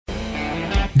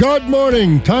Good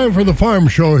morning. Time for the Farm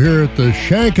Show here at the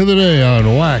Shank of the Day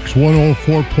on Wax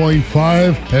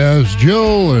 104.5 as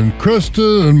Jill and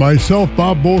Krista and myself,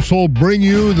 Bob Bosol, bring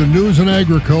you the news and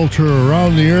agriculture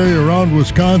around the area, around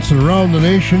Wisconsin, around the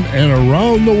nation, and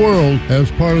around the world as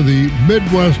part of the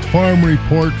Midwest Farm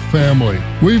Report family.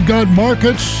 We've got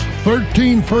markets,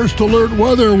 13 first alert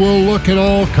weather. We'll look at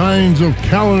all kinds of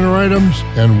calendar items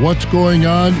and what's going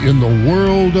on in the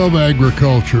world of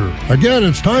agriculture. Again,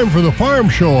 it's time for the Farm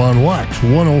Show on Wax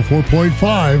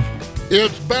 104.5.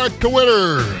 It's back to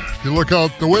winter. If you look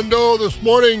out the window this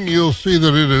morning, you'll see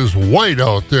that it is white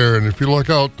out there. And if you look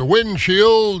out the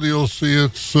windshield, you'll see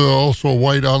it's also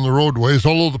white on the roadways,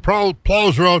 although the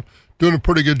plows are out doing a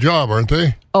pretty good job, aren't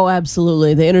they? Oh,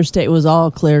 absolutely. The interstate was all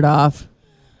cleared off.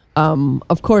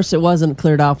 Of course, it wasn't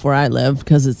cleared off where I live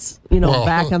because it's,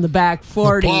 back on the back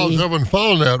 40. The plows haven't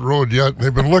found that road yet.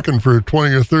 They've been looking for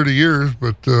 20 or 30 years,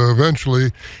 but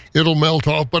eventually it'll melt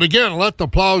off. But again, let the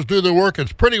plows do their work.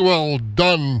 It's pretty well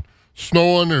done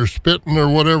snowing or spitting or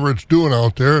whatever it's doing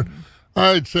out there.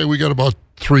 I'd say we got about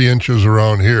 3 inches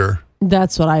around here.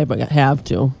 That's what I have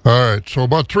to. All right, so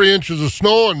about 3 inches of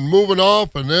snow and moving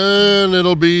off, and then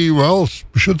it'll be, we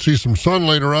should see some sun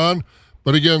later on.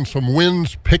 But again, some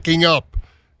winds picking up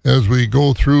as we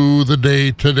go through the day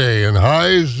today. And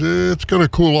highs, it's going to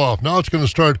cool off. Now it's going to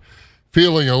start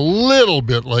feeling a little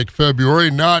bit like February,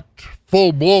 not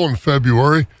full-blown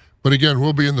February. But again,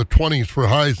 we'll be in the 20s for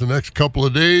highs the next couple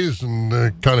of days and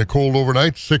kind of cold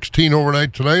overnight. 16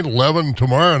 overnight tonight, 11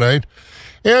 tomorrow night.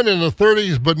 And in the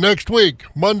 30s, but next week,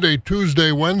 Monday,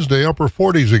 Tuesday, Wednesday, upper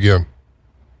 40s again.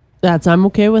 I'm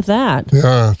okay with that.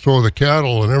 Yeah, so the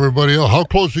cattle and everybody else. How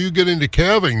close are you getting to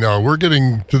calving now? We're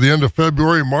getting to the end of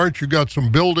February, March. You got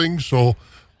some buildings, so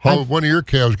when are your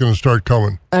calves going to start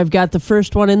coming? I've got the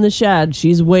first one in the shed.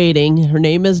 She's waiting. Her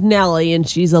name is Nellie, and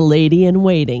she's a lady in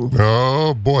waiting.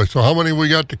 Oh, boy. So how many we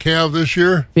got to calve this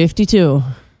year? 52.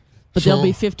 But there'll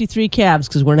be 53 calves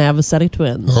because we're going to have a set of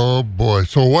twins. Oh, boy.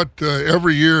 So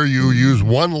every year you use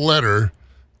one letter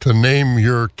to name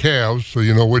your calves so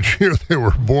you know which year they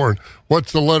were born.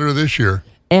 What's the letter this year?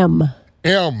 M.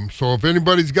 M. So if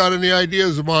anybody's got any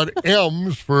ideas about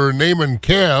M's for naming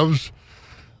calves,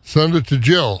 send it to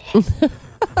Jill.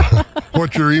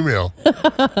 What's your email?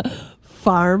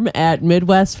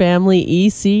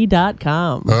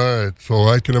 farm@midwestfamilyec.com. All right. So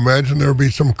I can imagine there'll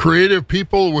be some creative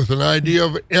people with an idea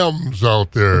of M's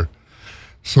out there.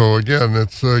 So, again,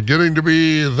 it's getting to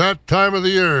be that time of the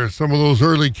year. Some of those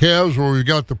early calves where we've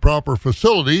got the proper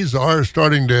facilities are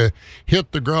starting to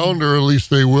hit the ground, or at least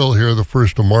they will here the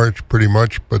 1st of March pretty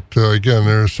much. But, again,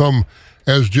 there are some,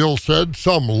 as Jill said,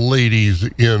 some ladies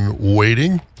in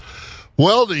waiting.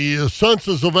 Well, the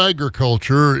Census of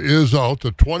Agriculture is out,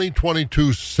 the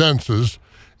 2022 census,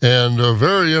 and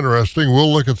very interesting.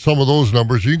 We'll look at some of those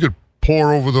numbers. You could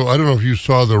pour over I don't know if you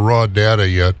saw the raw data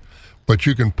yet, but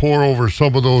you can pour over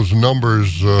some of those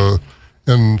numbers,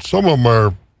 and some of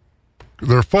them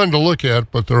they're fun to look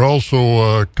at, but they're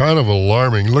also kind of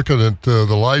alarming. Looking at the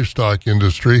livestock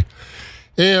industry,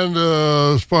 and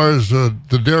as far as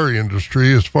the dairy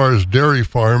industry, as far as dairy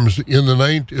farms, in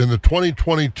the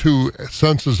 2022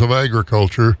 Census of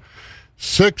Agriculture,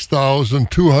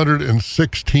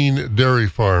 6,216 dairy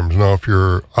farms. Now, if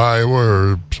you're Iowa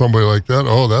or somebody like that,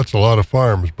 that's a lot of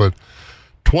farms, but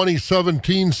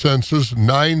 2017 census,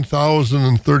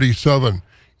 9,037.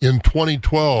 In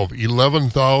 2012,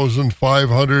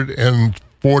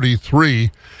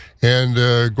 11,543.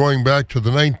 And going back to the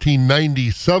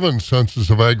 1997 Census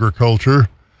of Agriculture,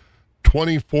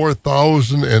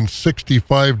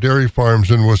 24,065 dairy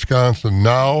farms in Wisconsin.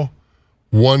 Now,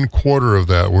 1/4 of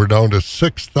that. We're down to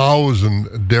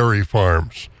 6,000 dairy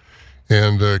farms.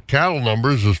 And cattle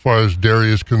numbers, as far as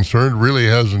dairy is concerned, really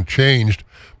hasn't changed.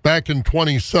 Back in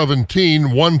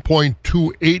 2017,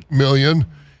 1.28 million,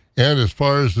 and as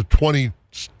far as the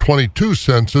 2022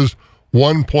 census,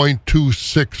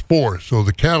 1.264. So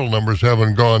the cattle numbers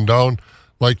haven't gone down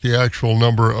like the actual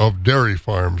number of dairy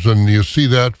farms, and you see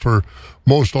that for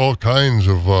most all kinds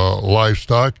of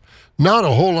livestock. Not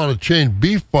a whole lot of change.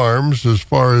 Beef farms, as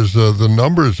far as the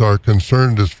numbers are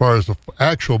concerned, as far as the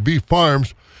actual beef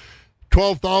farms,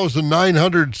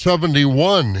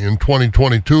 12,971 in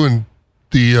 2022, and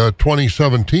the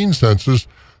 2017 census,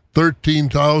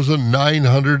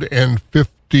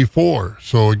 13,954.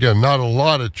 So, again, not a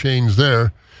lot of change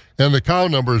there. And the cow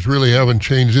numbers really haven't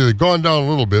changed either. Gone down a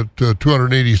little bit,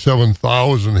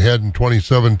 287,000 head in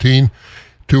 2017,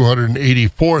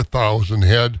 284,000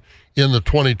 head in the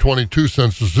 2022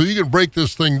 census. So you can break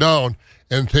this thing down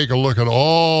and take a look at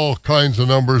all kinds of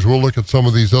numbers. We'll look at some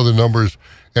of these other numbers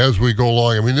as we go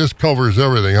along. I mean, this covers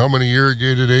everything, how many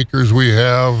irrigated acres we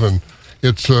have, and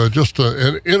it's just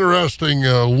an interesting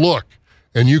look.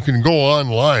 And you can go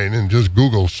online and just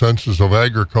Google Census of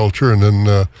Agriculture, and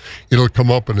then it'll come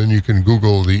up, and then you can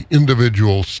Google the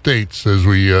individual states as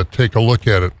we take a look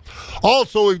at it.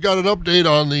 Also, we've got an update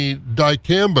on the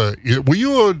dicamba.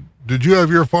 Did you have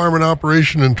your farm in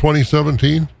operation in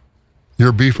 2017?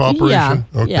 Your beef operation?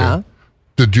 Yeah. Okay. Yeah.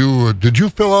 Did you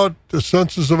fill out the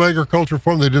Census of Agriculture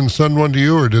form? They didn't send one to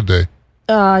you, or did they?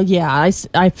 Yeah,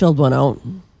 I filled one out.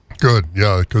 Good,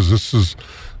 yeah, because this is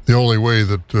the only way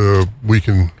that we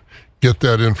can get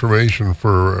that information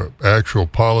for actual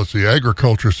policy.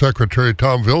 Agriculture Secretary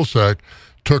Tom Vilsack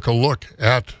took a look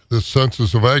at the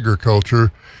Census of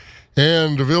Agriculture,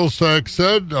 and Vilsack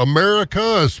said,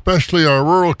 America, especially our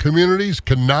rural communities,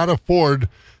 cannot afford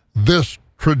this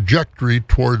trajectory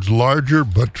towards larger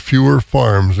but fewer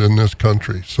farms in this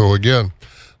country. So again,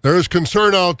 there is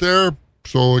concern out there.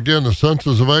 So again, the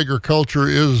Census of Agriculture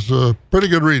is a pretty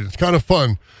good read. It's kind of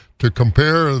fun to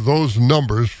compare those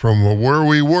numbers from where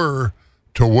we were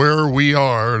to where we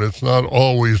are, and it's not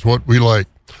always what we like.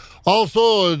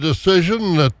 Also, a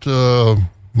decision that, the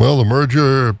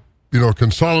merger,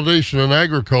 consolidation in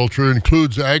agriculture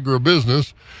includes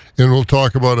agribusiness, and we'll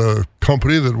talk about a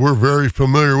company that we're very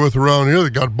familiar with around here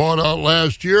that got bought out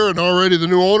last year, and already the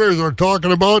new owners are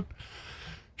talking about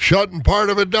shutting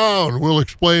part of it down. We'll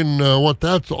explain what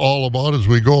that's all about as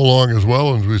we go along as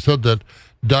well. And as we said, that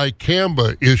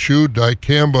dicamba issue,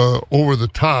 dicamba over the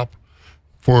top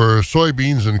for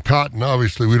soybeans and cotton.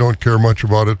 Obviously, we don't care much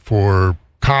about it for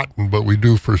cotton, but we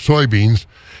do for soybeans.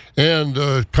 And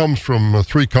it comes from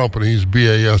three companies,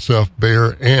 BASF,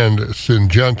 Bayer, and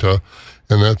Syngenta.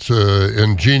 And that's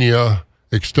Ingenia,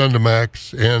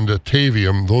 Extendamax, and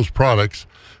Tavium, those products.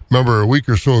 Remember, a week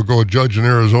or so ago, a judge in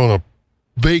Arizona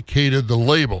vacated the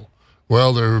label.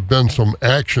 Well, there have been some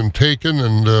action taken,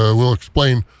 and we'll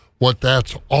explain what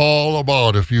that's all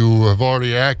about if you have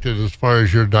already acted as far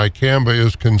as your dicamba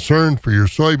is concerned for your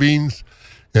soybeans.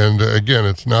 And again,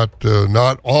 it's not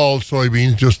all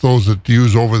soybeans, just those that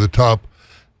use over-the-top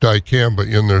dicamba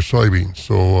in their soybeans.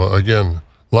 So again,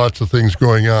 lots of things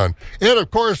going on. And of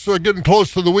course, getting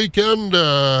close to the weekend,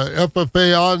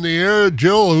 FFA on the air.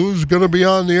 Jill, who's going to be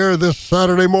on the air this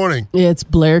Saturday morning? It's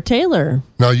Blair Taylor.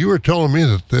 Now, you were telling me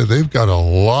that they've got a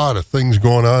lot of things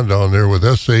going on down there with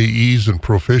SAEs and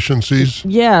proficiencies.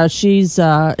 Yeah,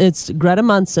 it's Greta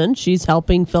Munson. She's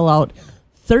helping fill out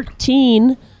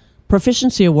 13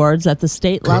 proficiency awards at the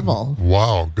state level.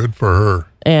 Wow, good for her.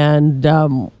 And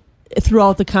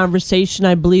throughout the conversation,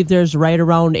 I believe there's right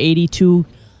around 82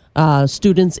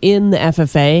 students in the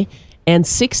FFA, and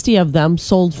 60 of them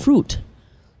sold fruit.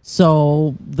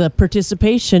 So the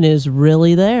participation is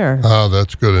really there. Oh,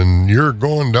 that's good. And you're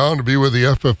going down to be with the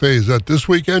FFA. Is that this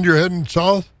weekend you're heading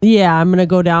south? Yeah, I'm going to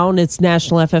go down. It's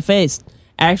National FFA.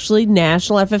 Actually,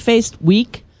 National FFA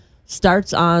week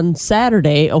starts on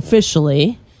Saturday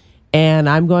officially, and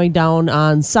I'm going down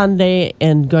on Sunday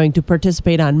and going to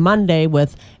participate on Monday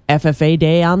with FFA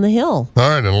Day on the Hill. All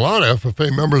right, and a lot of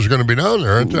FFA members are going to be down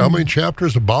there, aren't there? How many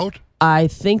chapters about? I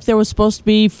think there was supposed to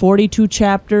be 42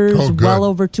 chapters. Oh, good. Well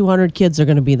over 200 kids are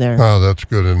going to be there. Oh, that's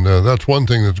good. And that's one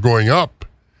thing that's going up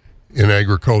in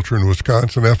agriculture in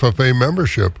Wisconsin, FFA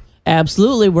membership.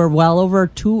 Absolutely. We're well over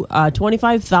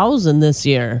 25,000 this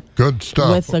year. Good stuff.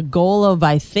 With a goal of,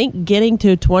 I think, getting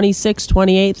to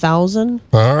 28,000.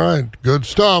 All right. Good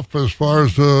stuff as far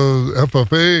as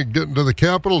FFA getting to the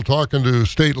Capitol, talking to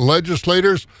state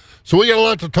legislators. So we got a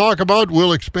lot to talk about.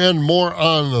 We'll expand more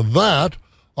on that.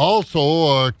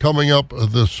 Also, coming up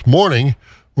this morning,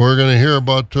 we're going to hear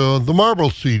about the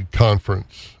Marbleseed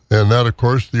Conference. And that, of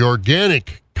course, the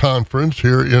organic conference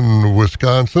here in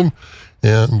Wisconsin.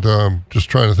 And just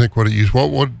trying to think what it used.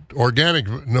 Not Organic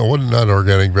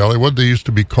Valley. What they used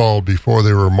to be called before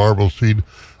they were Marbleseed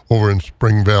over in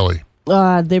Spring Valley.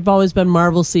 They've always been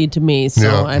Marbleseed to me,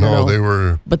 so I don't know. They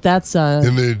were. But that's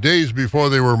in the days before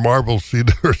they were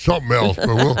Marbleseed or something else.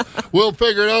 But we'll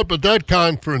figure it out. But that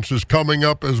conference is coming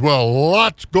up as well.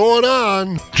 Lots going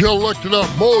on. Jill looked it up.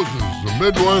 Moses, the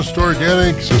Midwest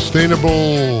Organic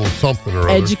Sustainable something or other.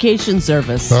 Education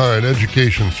Service. All right,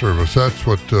 Education Service. That's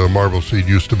what Marbleseed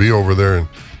used to be over there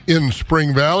in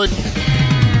Spring Valley.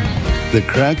 The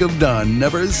crack of dawn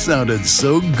never sounded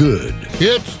so good.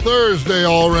 It's Thursday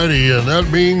already, and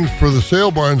that means for the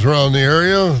sale barns around the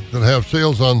area that have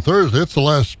sales on Thursday, it's the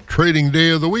last trading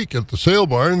day of the week at the sale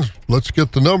barns. Let's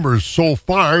get the numbers so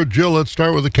far. Jill, let's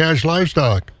start with the cash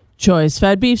livestock. Choice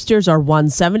fed beef steers are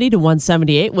 $170 to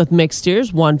 $178, with mixed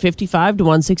steers $155 to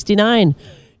 $169.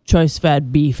 Choice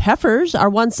fed beef heifers are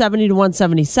 170 to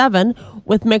 177,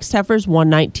 with mixed heifers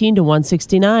 119 to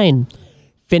 169.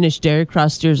 Finished dairy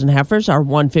cross steers and heifers are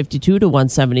 152 to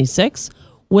 176,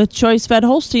 with choice fed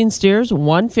Holstein steers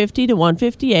 150 to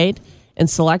 158, and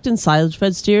select and silage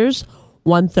fed steers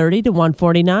 130 to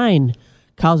 149.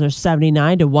 Cows are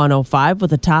 79 to 105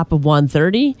 with a top of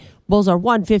 130. Bulls are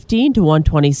 115 to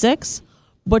 126.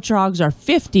 Butcher hogs are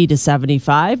 50 to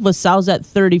 75, with sows at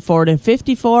 34 to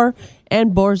 54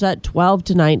 and boars at 12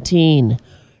 to 19.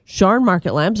 Shorn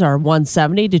market lambs are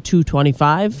 170 to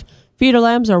 225. Feeder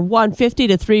lambs are 150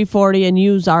 to 340, and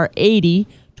ewes are 80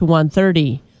 to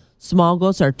 130. Small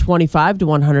goats are $25 to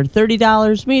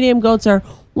 $130. Medium goats are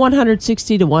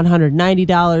 $160 to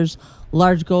 $190.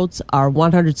 Large goats are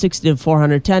 $160 to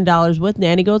 $410, with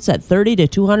nanny goats at $30 to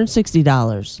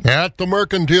 $260. At the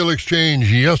Mercantile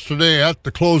Exchange yesterday at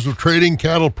the close of trading,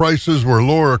 cattle prices were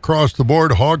lower across the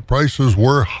board. Hog prices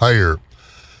were higher.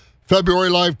 February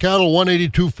live cattle,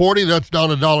 $182.40. That's down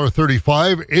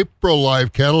 $1.35. April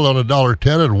live cattle down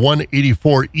 $1.10 at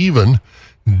 $184 even.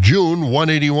 June,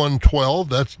 $181.12.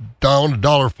 That's down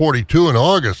 $1.42. In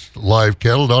August, live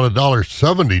cattle down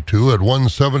 $1.72 at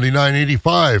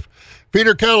 $179.85.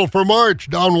 Feeder cattle for March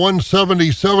down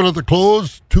 $177 at the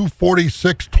close,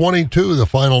 $246.22 the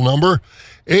final number.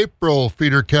 April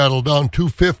feeder cattle down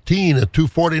 $215 at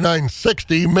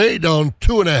 $249.60. May down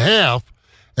 2.5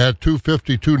 at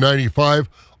 $252.95.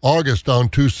 August down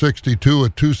 $262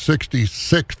 at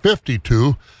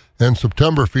 $266.52. And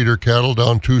September feeder cattle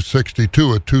down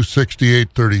 $262 at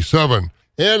 $268.37.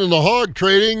 And in the hog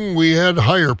trading, we had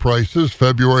higher prices.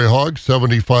 February hog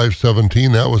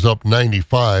 $75.17. That was up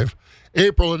 95.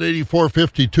 April at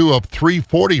 $84.52, up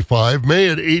 $3.45. May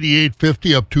at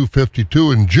 $88.50, up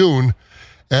 $2.52. And June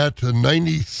at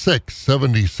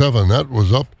 $96.77. That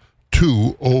was up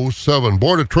 $2.07.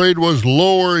 Board of Trade was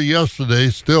lower yesterday.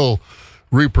 Still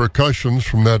repercussions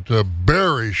from that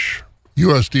bearish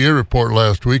USDA report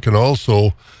last week, and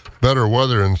also better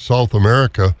weather in South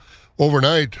America.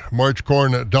 Overnight, March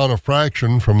corn down a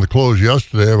fraction from the close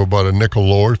yesterday, of about a nickel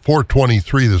lower,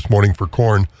 $4.23 this morning for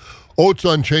corn. Oats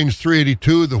unchanged,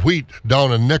 $3.82. The wheat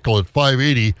down a nickel at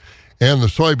 $5.80. And the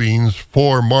soybeans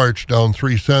for March down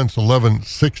 3 cents,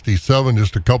 $11.67.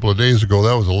 Just a couple of days ago,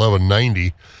 that was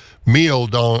 $11.90. Meal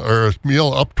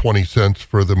up 20 cents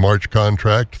for the March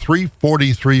contract,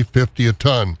 $3.43.50 a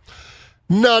ton.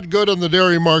 Not good on the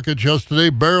dairy markets yesterday.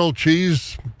 Barrel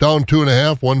cheese down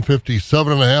 2.5,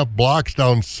 $157.5. Blocks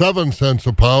down 7 cents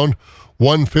a pound,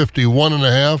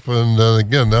 $151.5. And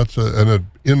again, that's an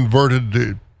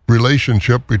inverted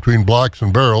relationship between blocks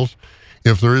and barrels,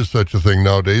 if there is such a thing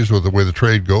nowadays with the way the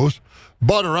trade goes.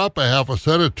 Butter up a half a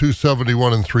cent at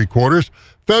 $2.71 3/4.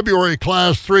 February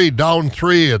class 3 down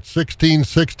 3 at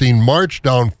 $16.16. March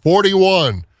down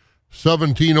 41.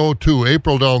 $17.02.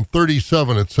 April down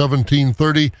 37 at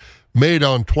 $17.30. May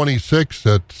down 26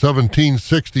 at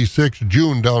 $17.66.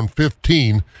 June down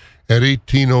 15 at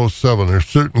 $18.07. There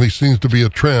certainly seems to be a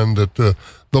trend that the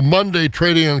Monday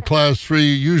trading on Class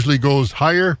 3 usually goes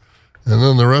higher, and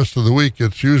then the rest of the week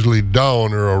it's usually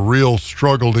down or a real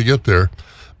struggle to get there.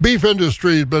 Beef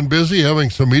industry has been busy having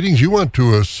some meetings. You went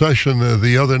to a session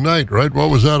the other night, right?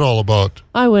 What was that all about?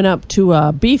 I went up to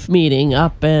a beef meeting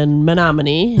up in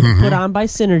Menominee, put on by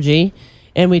Synergy,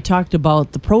 and we talked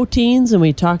about the proteins, and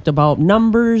we talked about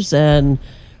numbers, and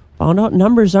found out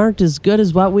numbers aren't as good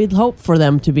as what we'd hoped for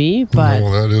them to be. But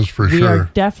no, that is for we sure. are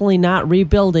definitely not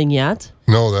rebuilding yet.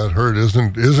 No, that herd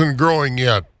isn't growing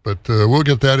yet, but we'll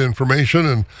get that information.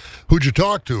 And who'd you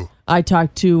talk to? I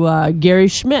talked to Gary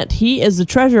Schmidt. He is the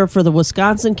treasurer for the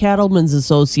Wisconsin Cattlemen's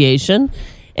Association,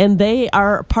 and they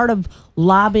are part of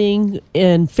lobbying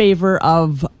in favor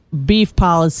of beef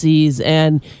policies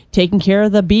and taking care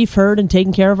of the beef herd and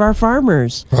taking care of our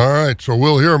farmers. All right, so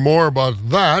we'll hear more about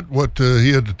that, what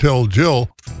he had to tell Jill.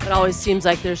 It always seems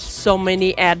like there's so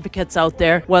many advocates out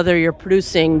there, whether you're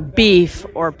producing beef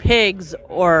or pigs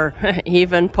or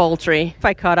even poultry.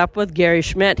 I caught up with Gary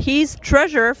Schmidt. He's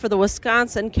treasurer for the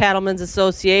Wisconsin Cattlemen's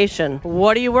Association.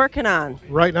 What are you working on?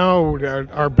 Right now,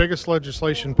 our biggest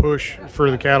legislation push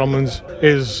for the cattlemen's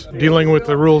is dealing with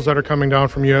the rules that are coming down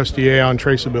from USDA on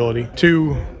traceability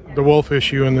to the wolf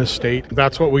issue in this state.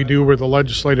 That's what we do. We're the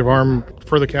legislative arm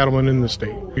for the cattlemen in the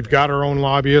state. We've got our own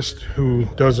lobbyist who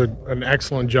does an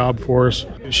excellent job for us.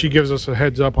 She gives us a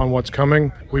heads up on what's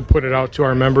coming. We put it out to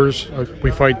our members.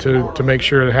 We fight to make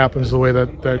sure it happens the way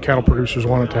that cattle producers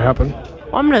want it to happen.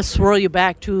 Well, I'm going to swirl you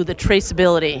back to the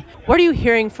traceability. What are you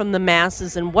hearing from the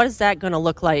masses, and what is that going to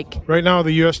look like? Right now,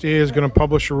 the USDA is going to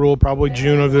publish a rule probably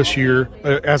June of this year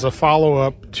as a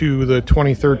follow-up to the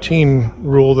 2013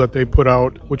 rule that they put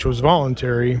out, which was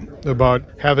voluntary, about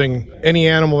having any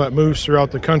animal that moves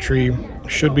throughout the country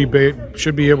should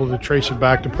be able to trace it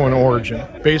back to point of origin.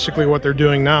 Basically, what they're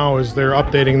doing now is they're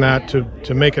updating that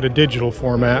to make it a digital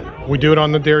format. We do it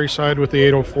on the dairy side with the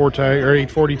 804 tag or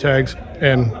 840 tags,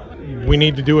 and we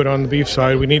need to do it on the beef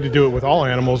side. We need to do it with all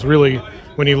animals. Really,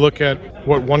 when you look at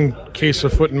what one case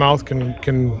of foot and mouth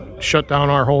can shut down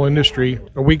our whole industry,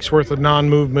 a week's worth of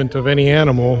non-movement of any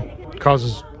animal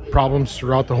causes problems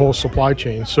throughout the whole supply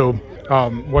chain. So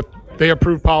what they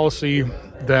approved policy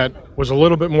that was a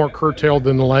little bit more curtailed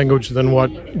in the language than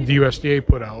what the USDA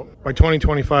put out. By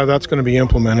 2025, that's going to be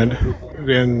implemented.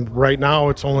 And right now,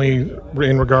 it's only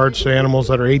in regards to animals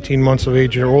that are 18 months of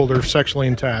age or older, sexually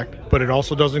intact. But it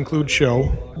also does include show.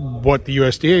 What the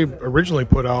USDA originally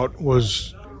put out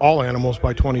was all animals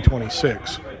by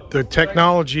 2026. The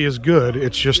technology is good.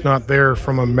 It's just not there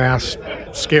from a mass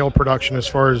scale production as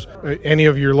far as any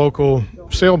of your local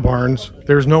sale barns.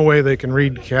 There's no way they can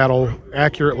read cattle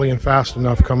accurately and fast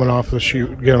enough coming off the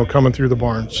chute, coming through the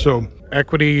barns. So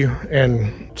Equity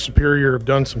and Superior have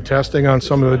done some testing on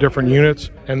some of the different units,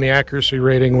 and the accuracy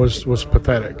rating was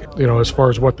pathetic, as far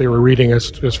as what they were reading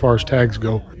as far as tags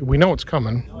go. We know it's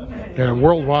coming.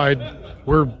 Worldwide,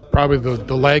 we're probably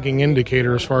the lagging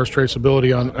indicator as far as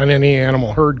traceability on any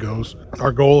animal herd goes.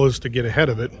 Our goal is to get ahead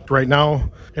of it. Right now,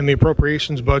 in the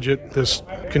appropriations budget, this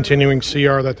continuing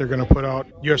CR that they're going to put out,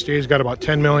 USDA's got about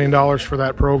 $10 million for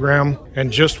that program.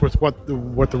 And just with what the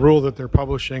rule that they're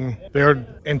publishing, they're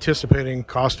anticipating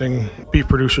costing beef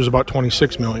producers about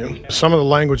 $26 million. Some of the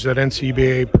language that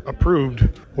NCBA approved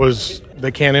was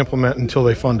they can't implement until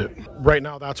they fund it. Right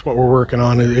now, that's what we're working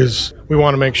on, is we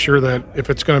want to make sure that if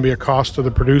it's going to be a cost to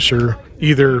the producer,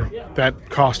 either that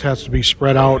cost has to be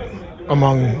spread out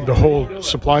among the whole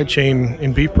supply chain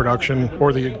in beef production,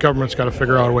 or the government's got to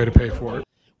figure out a way to pay for it.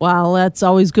 Well, that's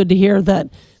always good to hear that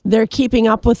they're keeping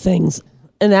up with things.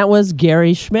 And that was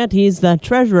Gary Schmidt. He's the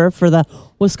treasurer for the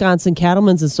Wisconsin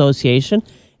Cattlemen's Association.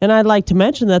 And I'd like to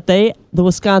mention that the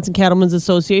Wisconsin Cattlemen's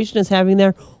Association is having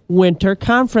their winter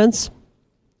conference.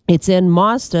 It's in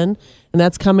Mauston, and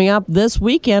that's coming up this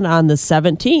weekend on the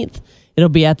 17th. It'll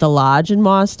be at the Lodge in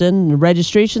Mauston.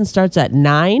 Registration starts at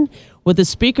 9, with the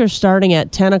speakers starting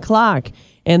at 10 o'clock.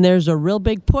 And there's a real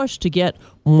big push to get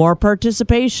more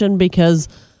participation, because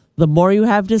the more you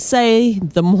have to say,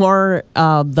 the more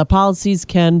the policies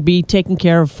can be taken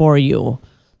care of for you.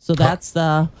 So that's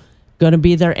going to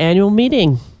be their annual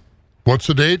meeting. What's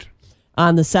the date?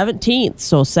 On the 17th,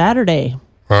 so Saturday.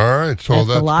 All right, so at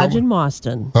that's the Lodge in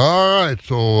Mauston. All right,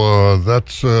 so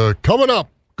that's coming up.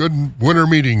 Good winter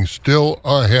meeting still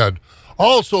ahead.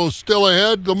 Also still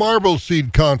ahead, the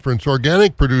Marbleseed Conference.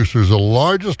 Organic producers, the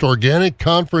largest organic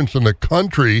conference in the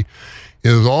country,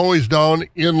 is always down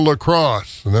in La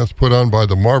Crosse, and that's put on by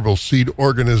the Marbleseed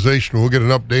organization. We'll get an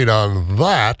update on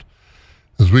that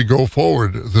as we go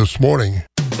forward this morning.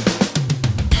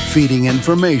 Feeding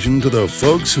information to the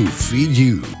folks who feed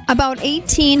you. About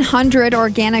 1,800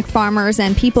 organic farmers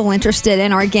and people interested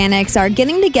in organics are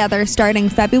getting together starting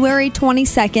February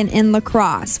 22nd in La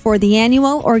Crosse for the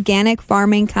annual Organic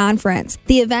Farming Conference.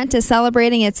 The event is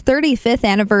celebrating its 35th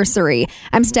anniversary.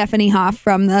 I'm Stephanie Hoff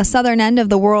from the southern end of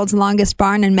the world's longest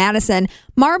barn in Madison.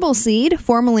 Marbleseed,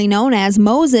 formerly known as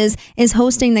Moses, is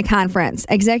hosting the conference.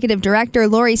 Executive Director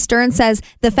Lori Stern says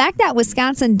the fact that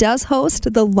Wisconsin does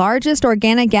host the largest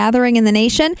organic gathering in the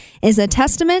nation is a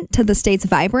testament to the state's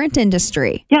vibrant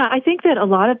industry. Yeah, I think that a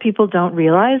lot of people don't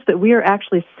realize that we are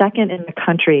actually second in the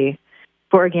country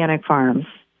for organic farms,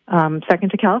 second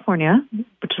to California,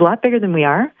 which is a lot bigger than we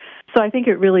are. So I think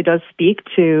it really does speak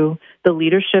to the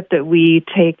leadership that we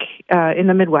take in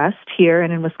the Midwest here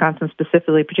and in Wisconsin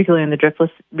specifically, particularly in the Driftless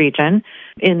region,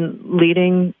 in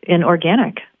leading in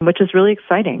organic, which is really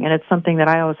exciting. And it's something that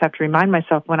I always have to remind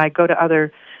myself when I go to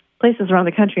other places around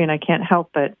the country, and I can't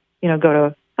help but, go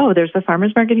to, there's a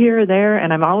farmer's market here or there,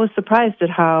 and I'm always surprised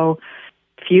at how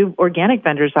few organic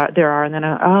vendors there are. And then,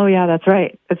 yeah, that's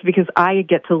right. It's because I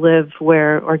get to live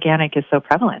where organic is so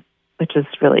prevalent, which is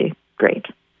really great.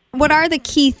 What are the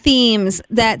key themes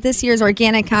that this year's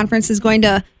organic conference is going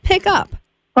to pick up?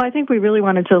 Well, I think we really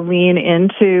wanted to lean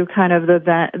into kind of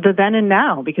the then and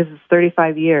now, because it's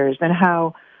 35 years, and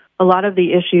how a lot of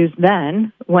the issues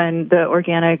then, when the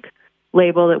organic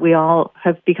label that we all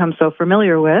have become so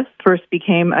familiar with first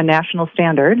became a national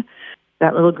standard,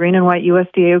 that little green and white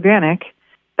USDA organic,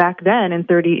 back then,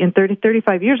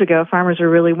 35 years ago, farmers were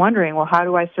really wondering, well, how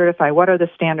do I certify? What are the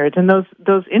standards? And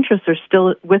those interests are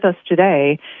still with us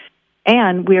today.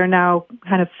 And we are now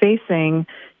kind of facing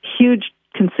huge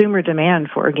consumer demand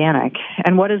for organic.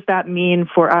 And what does that mean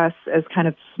for us as kind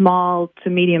of small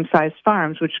to medium-sized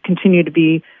farms, which continue to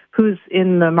be who's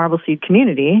in the Marbleseed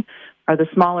community, are the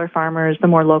smaller farmers, the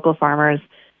more local farmers.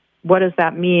 What does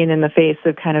that mean in the face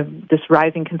of kind of this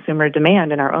rising consumer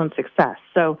demand and our own success?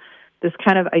 So this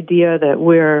kind of idea that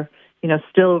we're,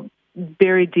 still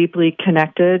very deeply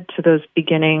connected to those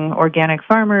beginning organic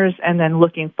farmers and then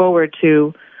looking forward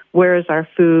to where is our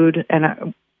food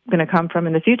and going to come from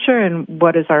in the future and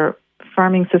what is our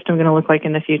farming system going to look like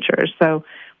in the future. So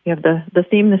we have the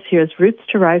theme this year is Roots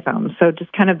to Rhizomes. So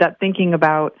just kind of that thinking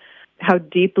about how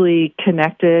deeply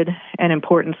connected and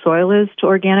important soil is to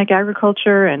organic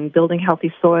agriculture and building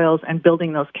healthy soils and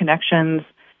building those connections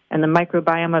and the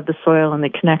microbiome of the soil and the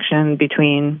connection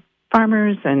between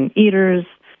farmers and eaters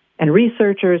and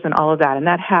researchers and all of that. And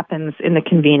that happens in the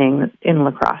convening in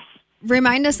La Crosse.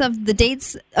 Remind us of the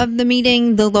dates of the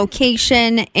meeting, the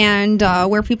location, and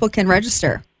where people can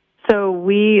register. So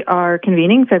we are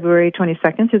convening February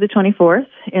 22nd through the 24th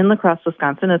in La Crosse,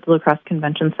 Wisconsin at the La Crosse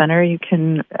Convention Center. You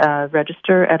can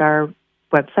register at our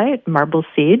website,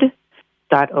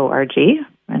 marbleseed.org,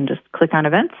 and just click on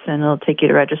events, and it'll take you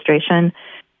to registration.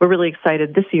 We're really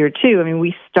excited this year, too. I mean,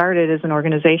 we started as an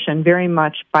organization very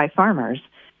much by farmers.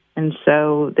 And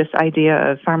so this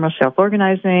idea of farmer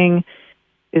self-organizing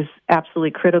is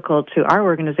absolutely critical to our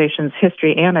organization's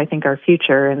history and I think our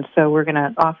future. And so we're going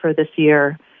to offer this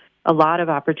year a lot of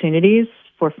opportunities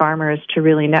for farmers to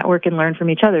really network and learn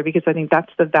from each other, because I think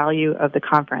that's the value of the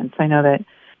conference. I know that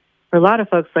for a lot of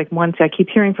folks, like once I keep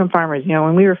hearing from farmers,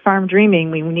 when we were farm dreaming,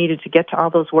 we needed to get to all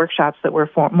those workshops that were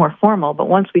more formal. But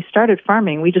once we started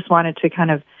farming, we just wanted to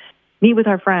kind of meet with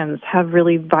our friends, have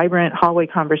really vibrant hallway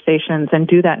conversations, and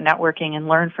do that networking and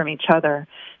learn from each other.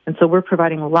 And so we're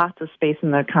providing lots of space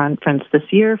in the conference this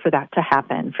year for that to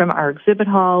happen, from our exhibit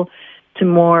hall to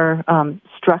more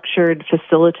structured,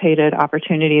 facilitated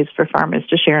opportunities for farmers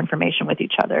to share information with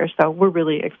each other. So we're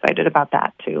really excited about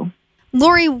that, too.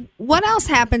 Lori, what else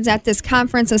happens at this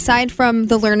conference aside from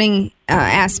the learning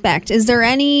aspect? Is there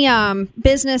any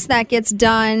business that gets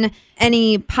done,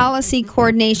 any policy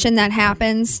coordination that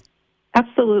happens?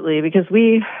 Absolutely, because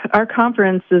our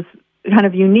conference is kind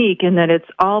of unique in that it's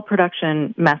all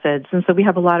production methods. And so we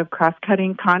have a lot of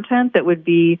cross-cutting content that would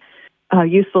be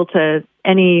useful to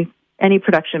any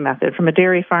production method, from a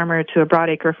dairy farmer to a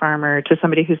broadacre farmer to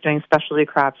somebody who's doing specialty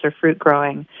crops or fruit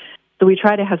growing. So we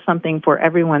try to have something for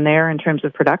everyone there in terms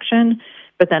of production,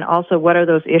 but then also what are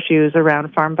those issues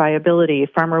around farm viability,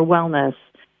 farmer wellness,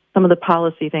 some of the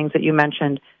policy things that you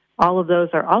mentioned. All of those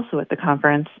are also at the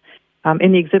conference.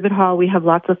 In the exhibit hall, we have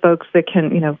lots of folks that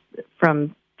can,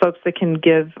 from folks that can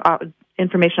give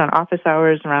information on office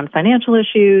hours around financial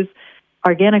issues,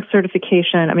 organic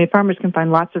certification. I mean, farmers can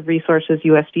find lots of resources.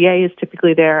 USDA is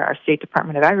typically there. Our State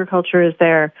Department of Agriculture is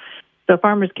there. So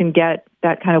farmers can get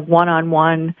that kind of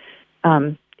one-on-one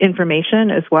information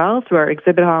as well through our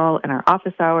exhibit hall and our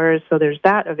office hours. So there's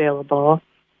that available.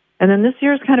 And then this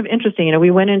year is kind of interesting. We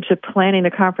went into planning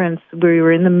the conference. We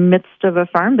were in the midst of a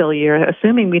farm bill year,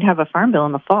 assuming we'd have a farm bill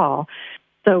in the fall.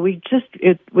 So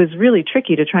it was really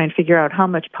tricky to try and figure out how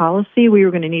much policy we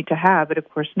were going to need to have. But of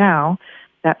course now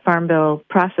that farm bill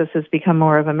process has become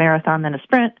more of a marathon than a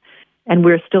sprint. And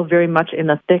we're still very much in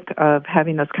the thick of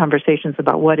having those conversations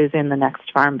about what is in the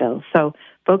next farm bill. So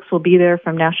folks will be there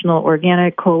from National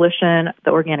Organic Coalition,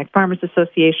 the Organic Farmers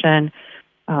Association,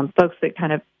 folks that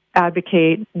kind of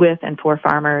advocate with and for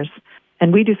farmers.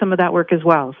 And we do some of that work as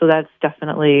well. So that's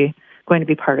definitely going to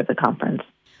be part of the conference.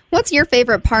 What's your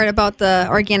favorite part about the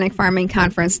Organic Farming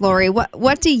Conference, Lori?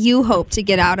 What do you hope to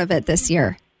get out of it this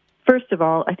year? First of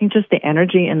all, I think just the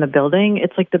energy in the building,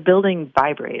 it's like the building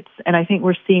vibrates. And I think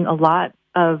we're seeing a lot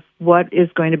of what is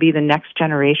going to be the next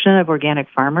generation of organic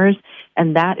farmers.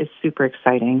 And that is super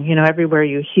exciting. Everywhere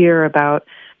you hear about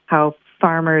how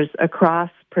farmers across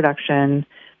production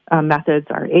methods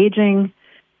are aging.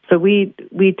 So we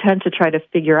tend to try to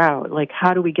figure out,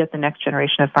 how do we get the next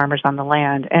generation of farmers on the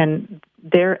land? And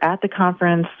they're at the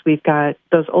conference. We've got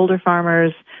those older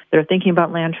farmers that are thinking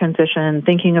about land transition,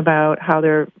 thinking about how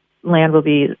their land will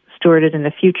be stewarded in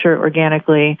the future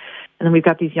organically. And then we've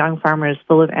got these young farmers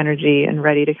full of energy and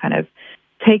ready to kind of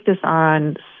take this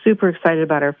on, super excited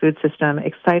about our food system,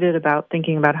 excited about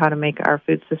thinking about how to make our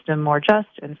food system more just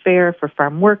and fair for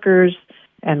farm workers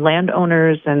and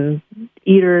landowners and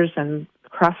eaters and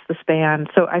across the span.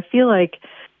 So I feel like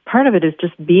part of it is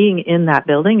just being in that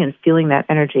building and feeling that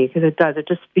energy, because it does. It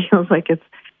just feels like it's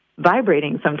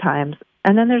vibrating sometimes.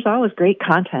 And then there's always great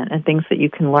content and things that you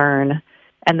can learn,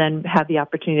 and then have the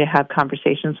opportunity to have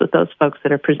conversations with those folks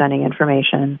that are presenting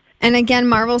information. And again,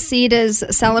 Marbleseed is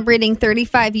celebrating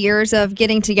 35 years of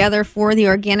getting together for the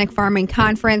Organic Farming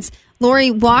Conference. Lori,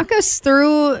 walk us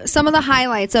through some of the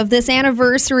highlights of this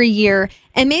anniversary year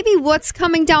and maybe what's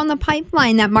coming down the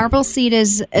pipeline that Marbleseed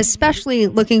is especially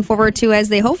looking forward to as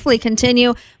they hopefully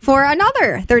continue for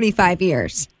another 35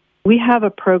 years. We have a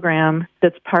program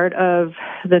that's part of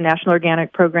the National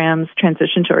Organic Program's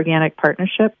Transition to Organic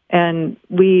Partnership, and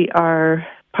we are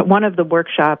one of the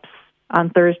workshops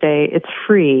on Thursday. It's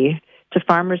free to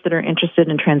farmers that are interested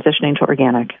in transitioning to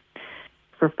organic.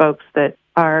 For folks that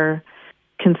are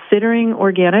considering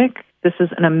organic, this is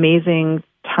an amazing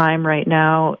time right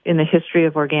now in the history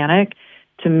of organic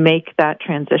to make that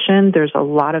transition. There's a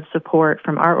lot of support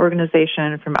from our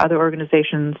organization, from other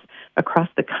organizations across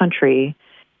the country,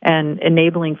 and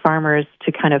enabling farmers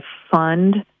to kind of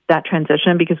fund that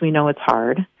transition because we know it's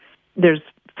hard. There's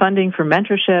funding for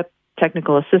mentorship,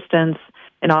 technical assistance,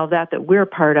 and all of that we're a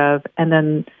part of. And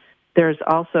then there's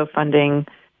also funding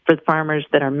for the farmers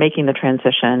that are making the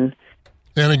transition.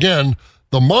 And again,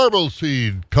 the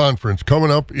Marbleseed Conference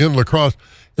coming up in La Crosse.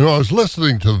 You know, I was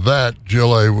listening to that,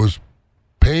 Jill. I was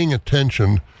paying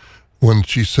attention when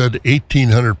she said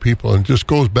 1,800 people, and it just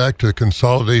goes back to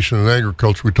consolidation in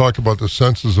agriculture. We talked about the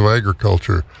census of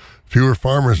agriculture, fewer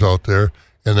farmers out there,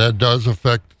 and that does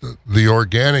affect the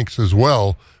organics as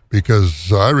well,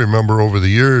 because I remember over the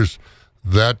years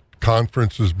that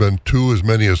conference has been as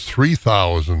many as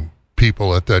 3,000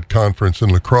 people at that conference in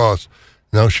La Crosse.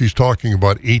 Now she's talking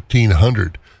about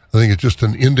 1,800. I think it's just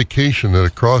an indication that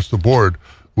across the board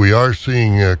we are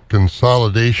seeing a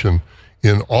consolidation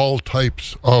in all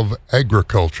types of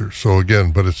agriculture. So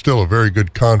again, but it's still a very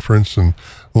good conference and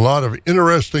a lot of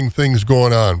interesting things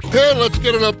going on. And let's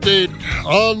get an update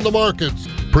on the markets.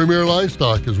 Premier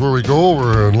Livestock is where we go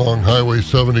over along Highway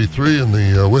 73 in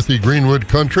the Withy Greenwood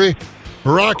country.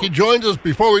 Rocky joins us.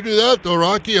 Before we do that, though,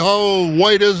 Rocky, how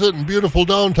white is it in beautiful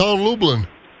downtown Lublin?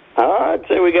 I'd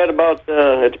say we got about,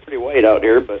 it's pretty white out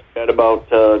here, but got about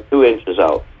 2 inches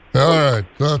out. All right,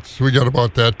 we got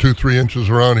about that 2-3 inches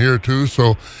around here too,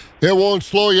 so it won't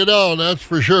slow you down, that's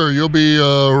for sure. You'll be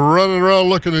running around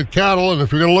looking at cattle, and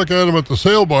if you're going to look at them at the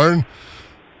sale barn,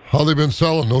 how they've been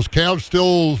selling. Those calves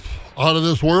still out of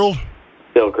this world?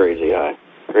 Still crazy high.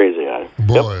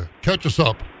 Boy, Yep. Catch us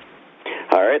up.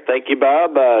 All right, thank you,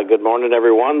 Bob. Good morning,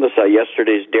 everyone. This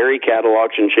yesterday's dairy cattle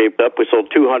auction shaped up. We sold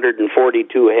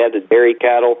 242 head of dairy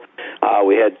cattle.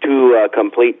 We had 2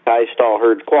 complete tie stall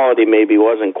herds. Quality maybe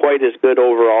wasn't quite as good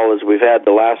overall as we've had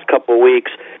the last couple of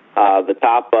weeks. The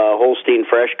top Holstein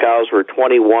fresh cows were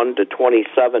 21 to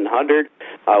 2,700.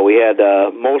 We had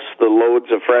most of the loads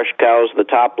of fresh cows. The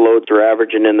top loads were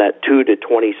averaging in that 2 to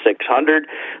 2,600.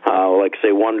 Like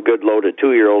say, one good load of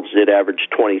 2-year-olds did average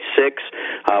 26.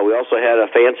 We also had a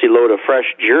fancy load of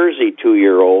fresh Jersey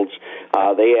 2-year-olds.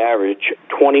 They average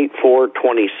 24,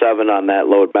 27 on that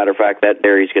load. Matter of fact, that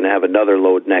dairy's going to have another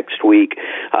load next week.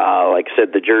 Like I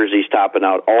said, the Jersey's topping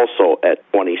out also at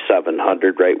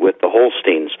 2,700, right, with the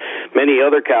Holsteins. Many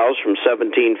other cows from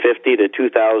 1,750 to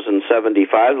 2,075,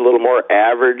 a little more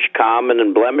average, common,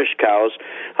 and blemished cows,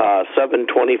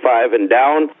 725 and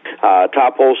down.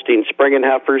 Top Holstein springing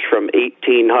heifers from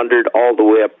 1,800 all the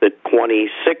way up to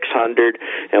 2,600,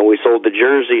 and we sold the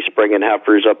Jersey springing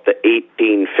heifers up to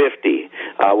 1,850.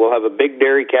 We'll have a big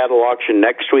dairy cattle auction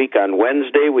next week on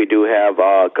Wednesday. We do have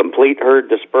a complete herd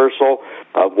dispersal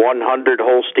of 100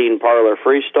 Holstein parlor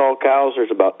freestall cows. There's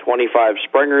about 25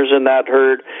 springers in that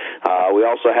herd. We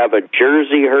also have a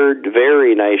Jersey herd,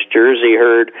 very nice Jersey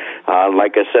herd.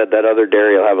 Like I said, that other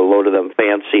dairy will have a load of them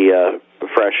fancy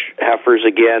fresh heifers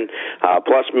again,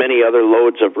 plus many other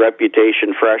loads of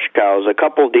reputation fresh cows. A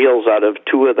couple deals out of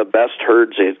 2 of the best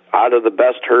herds,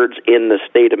 in the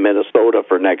state of Minnesota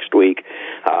for next week.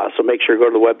 So make sure to go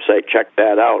to the website, check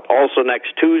that out. Also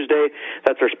next Tuesday,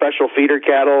 that's our special feeder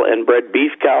cattle and bred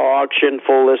beef cow auction.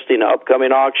 Full listing of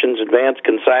upcoming auctions, advanced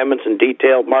consignments, and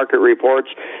detailed market reports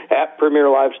at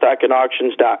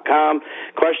PremierLivestockAndAuctions.com.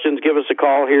 Questions, give us a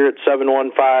call here at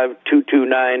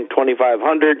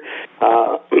 715-229-2500.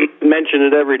 Mention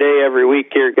it every day, every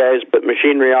week here, guys, but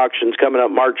machinery auction's coming up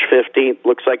March 15th.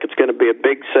 Looks like it's going to be a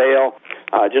big sale.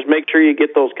 Just make sure you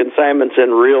get those consignments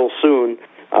in real soon.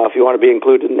 If you want to be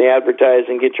included in the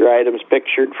advertising, get your items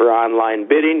pictured for online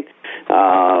bidding.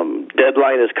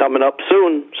 Deadline is coming up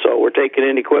soon, so we're taking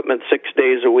in equipment 6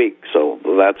 days a week. So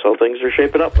that's how things are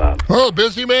shaping up, Bob. Well,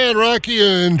 busy man, Rocky.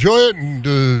 Enjoy it,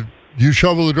 and You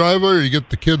shovel the driveway, or you get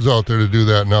the kids out there to do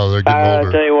that now? They're getting older.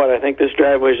 I'll tell you what, I think this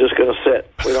driveway's just going to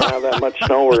sit. We don't have that much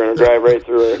snow. We're going to drive right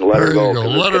through it and let her go. There you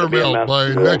go. Let her melt. By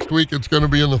next week, it's going to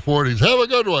be in the 40s. Have a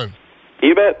good one.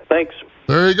 You bet. Thanks.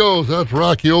 There he goes. That's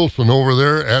Rocky Olson over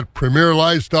there at Premier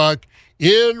Livestock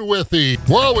in Withee.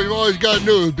 Well, we've always got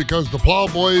news because the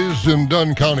Plowboys in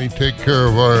Dunn County take care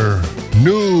of our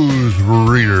news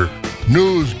reader,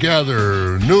 news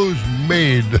gatherer, news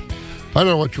maid. I don't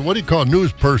know what do you call a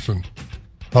news person?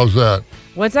 How's that?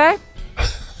 What's that?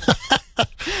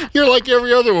 You're like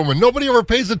every other woman. Nobody ever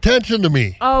pays attention to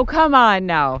me. Oh, come on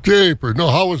now. Japers. No,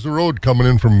 how was the road coming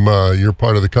in from your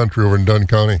part of the country over in Dunn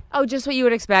County? Oh, just what you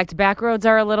would expect. Back roads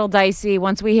are a little dicey.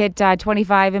 Once we hit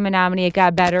 25 in Menominee, it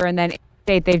got better. And then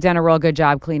they've done a real good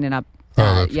job cleaning up.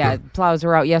 That's good. Plows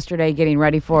were out yesterday getting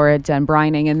ready for it and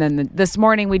brining. And then this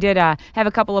morning we did have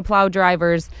a couple of plow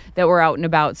drivers that were out and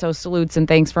about. So salutes and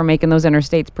thanks for making those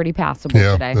interstates pretty passable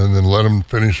today. And then let them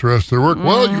finish the rest of their work.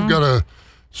 Well, you've got a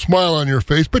smile on your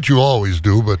face, but you always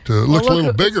do, but it looks a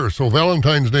little bigger, so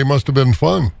Valentine's Day must have been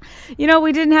fun. You know,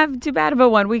 we didn't have too bad of a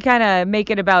one. We kind of make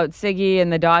it about Siggy,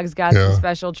 and the dogs got some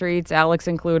special treats, Alex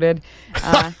included.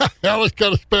 Alex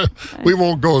got we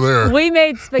won't go there. We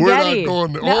made spaghetti. We're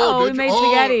not going No, we made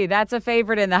spaghetti. That's a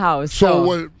favorite in the house. So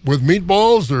what, with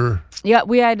meatballs or? Yeah,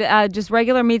 we had just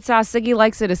regular meat sauce. Siggy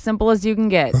likes it as simple as you can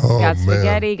get. Got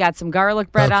spaghetti, got some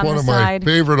garlic bread on the side. That's one of my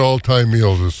favorite all-time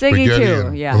meals is Siggy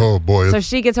spaghetti. too, Oh, boy. So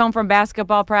she gets home from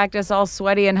basketball practice all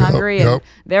sweaty and hungry, and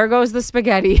there goes the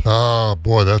spaghetti. Ah,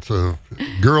 boy, that's a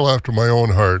girl after my own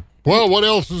heart. Well, what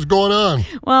else is going on?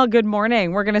 Well, good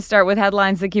morning. We're going to start with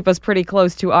headlines that keep us pretty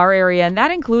close to our area, and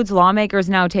that includes lawmakers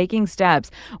now taking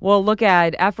steps. We'll look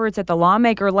at efforts at the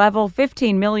lawmaker level,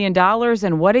 $15 million,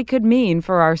 and what it could mean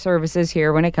for our services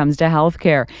here when it comes to health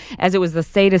care. As it was the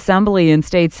state assembly and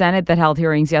state senate that held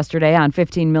hearings yesterday on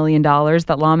 $15 million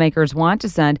that lawmakers want to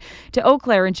send to Eau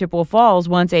Claire and Chippewa Falls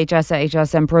once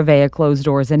HSHS and Prevea close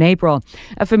doors in April.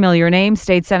 A familiar name,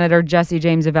 State Senator Jesse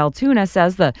James of Altoona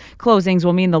says the closings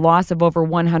will mean the loss of over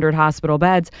 100 hospital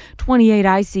beds, 28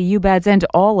 ICU beds, and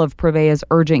all of Prevea's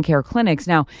urgent care clinics.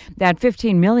 Now, that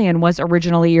 $15 million was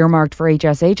originally earmarked for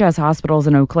HSHS hospitals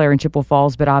in Eau Claire and Chippewa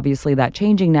Falls, but obviously that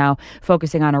changing now,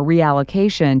 focusing on a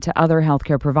reallocation to other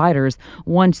healthcare providers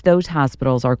once those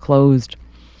hospitals are closed.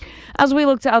 As we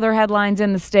look to other headlines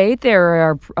in the state, there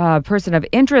are a person of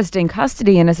interest in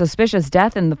custody in a suspicious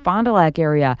death in the Fond du Lac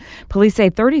area. Police say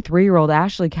 33-year-old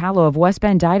Ashley Callow of West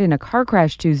Bend died in a car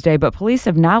crash Tuesday, but police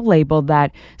have now labeled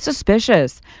that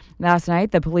suspicious. Last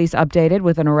night, the police updated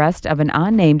with an arrest of an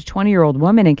unnamed 20-year-old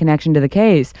woman in connection to the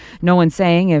case. No one's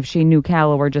saying if she knew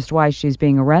Callow or just why she's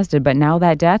being arrested, but now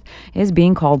that death is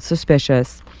being called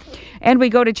suspicious. And we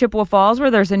go to Chippewa Falls, where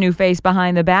there's a new face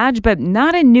behind the badge, but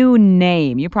not a new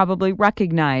name you probably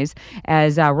recognize,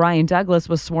 as Ryan Douglas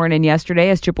was sworn in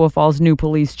yesterday as Chippewa Falls' new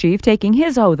police chief, taking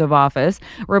his oath of office,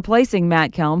 replacing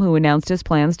Matt Kelm, who announced his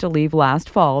plans to leave last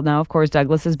fall. Now, of course,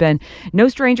 Douglas has been no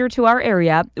stranger to our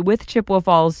area with Chippewa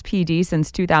Falls PD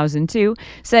since 2002,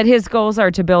 said his goals are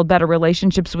to build better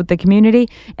relationships with the community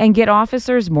and get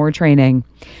officers more training.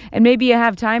 And maybe you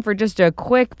have time for just a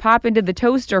quick pop into the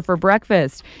toaster for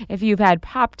breakfast. If you've had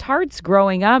Pop-Tarts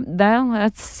growing up, well,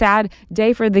 that's a sad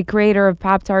day for the creator of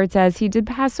Pop-Tarts, as he did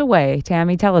pass away.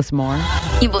 Tammy, tell us more.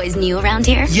 You boys new around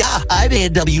here? Yeah, I'm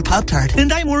A&W Pop-Tart.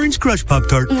 And I'm Orange Crush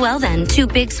Pop-Tart. Well then, 2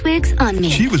 big swigs on me.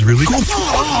 She was really cool.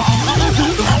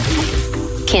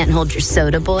 Can't hold your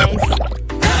soda, boys.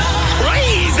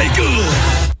 Crazy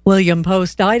good. William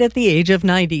Post died at the age of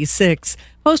 96.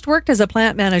 Post worked as a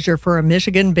plant manager for a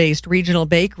Michigan-based regional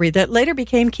bakery that later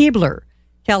became Keebler.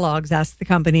 Kellogg's asked the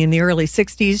company in the early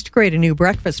 60s to create a new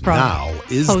breakfast product.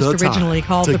 Now is Post the time originally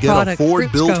called to the get product a Ford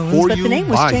Fruit built Scones, for but you the name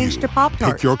was by changed you. to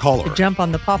Pop-Tarts Pick your color, to jump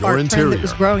on the pop your art trend that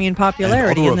was growing in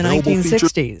popularity in the and other available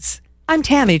 1960s. I'm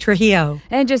Tammy Trujillo.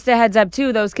 And just a heads up,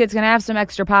 too, those kids going to have some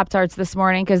extra Pop-Tarts this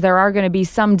morning because there are going to be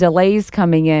some delays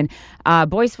coming in.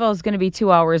 Boyceville is going to be 2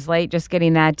 hours late, just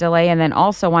getting that delay. And then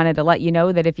also wanted to let you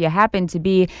know that if you happen to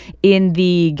be in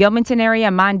the Gilmanton area,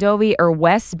 Mondovi or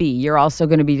Westby, you're also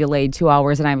going to be delayed 2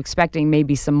 hours. And I'm expecting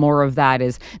maybe some more of that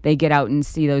as they get out and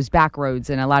see those back roads.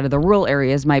 And a lot of the rural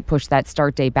areas might push that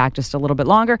start date back just a little bit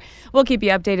longer. We'll keep you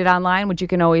updated online, which you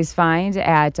can always find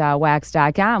at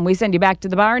wax.com. We send you back to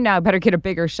the barn now. Better get a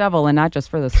bigger shovel and not just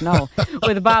for the snow.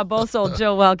 With Bob Bosold,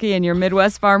 Jill Welke, and your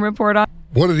Midwest Farm Report on.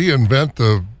 What did he invent?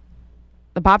 The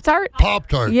Pop-Tart?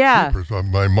 Pop-Tart. Yeah. Super.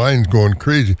 My mind's going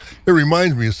crazy. It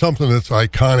reminds me of something that's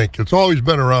iconic. It's always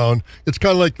been around. It's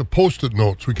kind of like the Post-it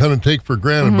notes we kind of take for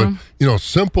granted. But,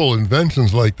 simple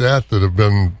inventions like that have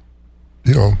been,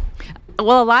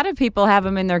 Well, a lot of people have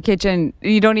them in their kitchen.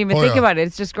 You don't even think about it.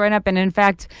 It's just growing up. And in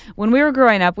fact, when we were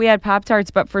growing up, we had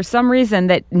Pop-Tarts, but for some reason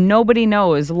that nobody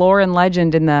knows, lore and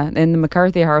legend in the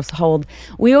McCarthy household,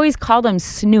 we always called them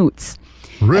snoots.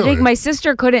 Really? I think my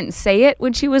sister couldn't say it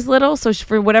when she was little, so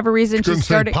for whatever reason she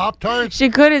started. Pop-Tarts? She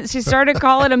couldn't. She started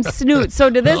calling them snoots. So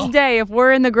to this day, if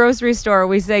we're in the grocery store,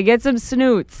 we say, "Get some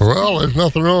snoots." Well, there's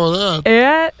nothing wrong with that.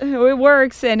 Yeah, it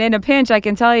works. And in a pinch, I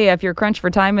can tell you, if you're crunched for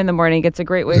time in the morning, it's a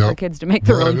great way for kids to make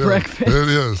their own breakfast. It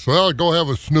is. Well, go have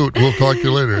a snoot. We'll talk to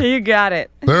you later. You got it.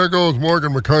 There goes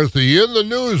Morgan McCarthy in the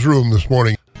newsroom this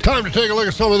morning. Time to take a look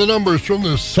at some of the numbers from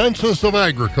the Census of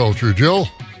Agriculture. Jill?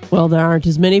 Well, there aren't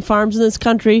as many farms in this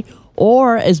country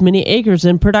or as many acres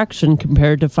in production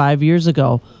compared to 5 years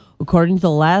ago. According to the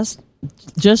last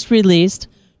just released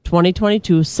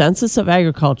 2022 Census of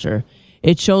Agriculture,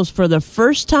 it shows for the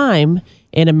first time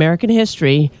in American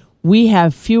history, we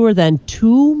have fewer than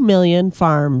 2 million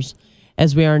farms,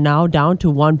 as we are now down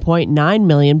to 1.9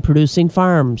 million producing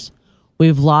farms.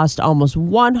 We've lost almost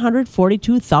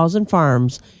 142,000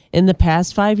 farms in the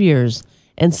past 5 years,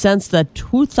 and since the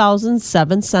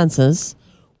 2007 census,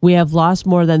 we have lost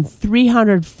more than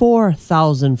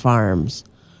 304,000 farms.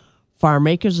 Farm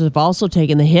acres have also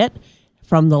taken the hit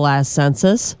from the last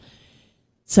census.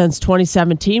 Since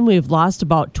 2017, we've lost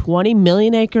about 20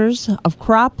 million acres of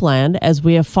cropland as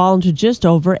we have fallen to just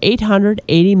over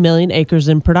 880 million acres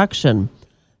in production.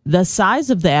 The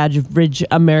size of the average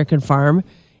American farm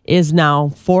is now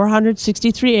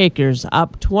 463 acres,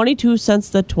 up 22 since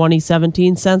the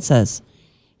 2017 census.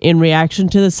 In reaction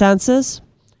to the census,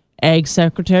 Ag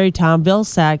Secretary Tom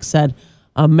Vilsack said,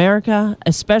 "America,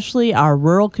 especially our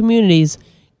rural communities,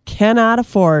 cannot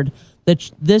afford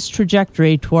this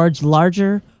trajectory towards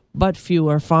larger but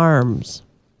fewer farms."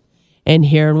 And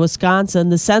here in Wisconsin,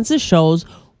 the census shows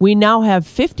we now have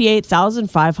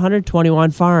 58,521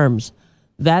 farms.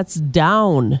 That's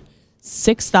down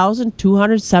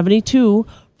 6,272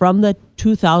 from the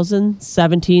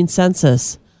 2017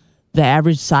 census. The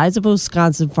average size of a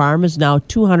Wisconsin farm is now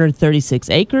 236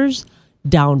 acres,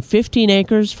 down 15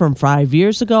 acres from 5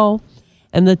 years ago,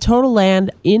 and the total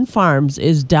land in farms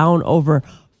is down over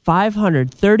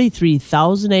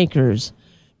 533,000 acres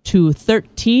to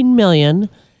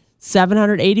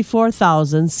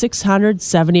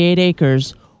 13,784,678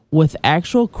 acres, with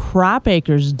actual crop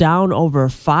acres down over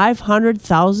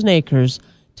 500,000 acres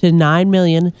to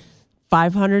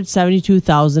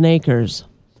 9,572,000 acres.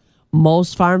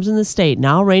 Most farms in the state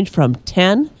now range from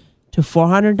 10 to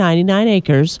 499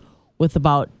 acres, with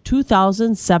about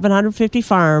 2,750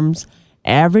 farms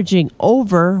averaging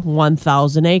over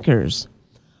 1,000 acres.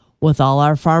 With all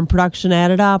our farm production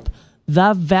added up,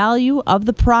 the value of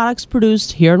the products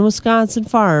produced here in Wisconsin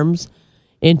farms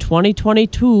in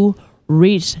 2022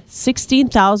 reached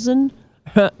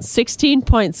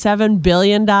 $16.7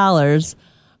 billion,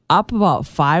 up about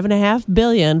 $5.5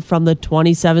 billion from the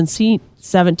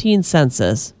 2017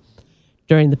 census.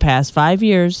 During the past 5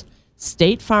 years,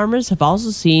 state farmers have also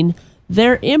seen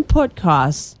their input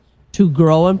costs to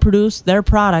grow and produce their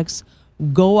products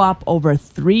go up over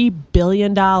 $3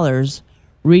 billion,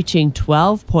 reaching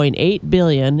 $12.8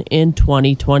 billion in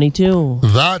 2022.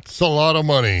 That's a lot of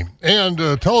money. And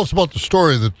tell us about the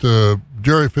story that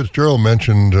Jerry Fitzgerald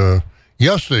mentioned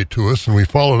yesterday to us, and we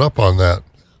followed up on that.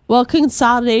 Well,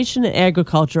 consolidation in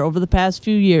agriculture over the past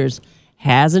few years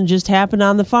hasn't just happened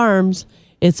on the farms.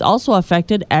 It's also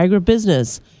affected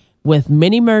agribusiness with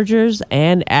many mergers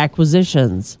and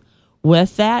acquisitions.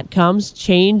 With that comes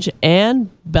change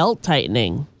and belt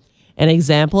tightening. An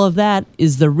example of that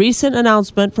is the recent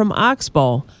announcement from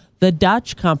Oxbow, the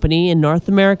Dutch company in with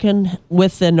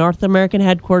the North American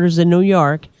headquarters in New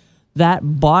York,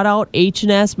 that bought out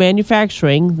H&S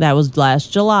Manufacturing, that was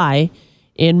last July,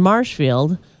 in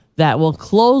Marshfield, that will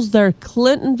close their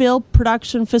Clintonville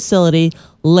production facility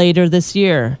later this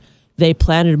year. They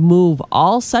plan to move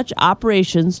all such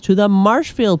operations to the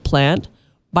Marshfield plant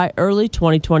by early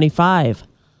 2025.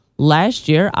 Last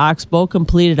year, Oxbow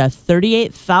completed a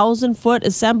 38,000-foot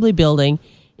assembly building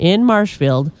in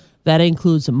Marshfield that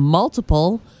includes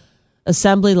multiple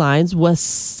assembly lines with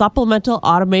supplemental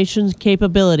automation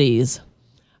capabilities.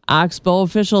 Oxbow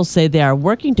officials say they are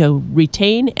working to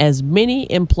retain as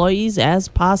many employees as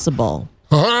possible.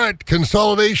 All right,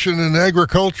 consolidation in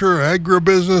agriculture,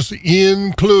 agribusiness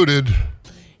included.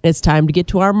 It's time to get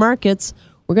to our markets.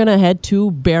 We're going to head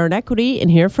to Barron Equity and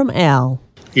hear from Al.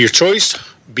 Your choice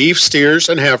beef steers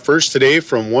and heifers today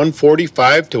from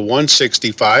 $145 to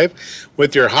 $165,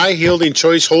 with your high-yielding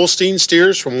choice Holstein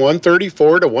steers from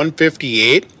 $134 to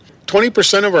 $158.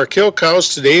 20% of our kill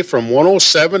cows today from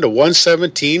 107 to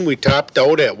 117. We topped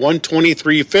out at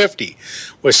 123.50,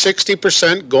 with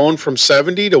 60% going from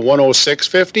 70 to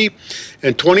 106.50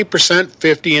 and 20%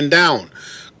 50 and down.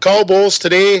 Cow bulls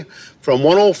today from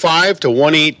 105 to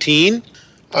 118.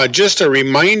 Just a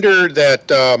reminder that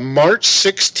March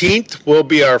 16th will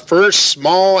be our first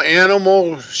small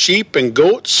animal sheep and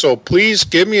goats, so please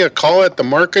give me a call at the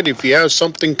market if you have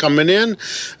something coming in.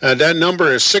 That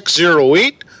number is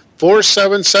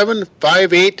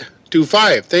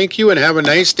 608-477-5825. Thank you and have a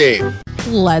nice day.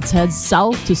 Let's head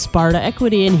south to Sparta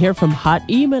Equity and hear from Hot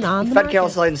Eamon on the Fed market. cattle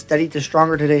sliding steady to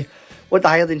stronger today, with the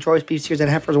high-yielding choice beef steers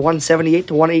and heifers 178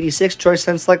 to 186, choice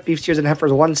and select beef steers and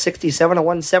heifers 167 to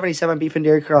 177, beef and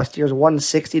dairy cross steers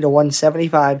 160 to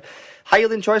 175,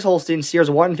 high-yielding choice Holstein steers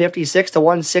 156 to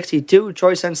 162,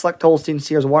 choice and select Holstein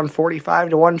steers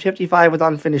 145 to 155 with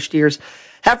unfinished steers,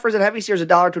 heifers and heavy steers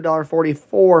 $1 to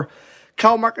 $1.44.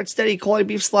 Cow market steady, quality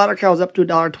beef slaughter cows up to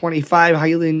 $1.25,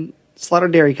 high-yielding slaughter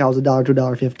dairy cows $1 to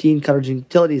 $1.15. Cutters and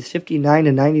utilities 59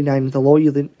 to 99 with the low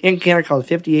yielding and canner cows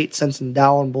 58 cents and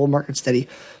down. Bull market steady.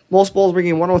 Most bulls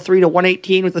bringing 103 to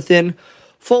 118 with the thin.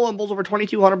 Full on bulls over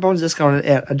 2,200 pounds discounted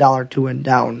at $1.02 and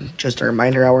down. Just a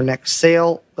reminder, our next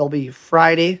sale will be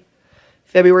Friday,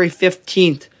 February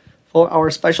 15th. For our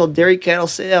special dairy cattle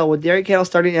sale, with dairy cattle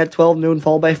starting at 12 noon,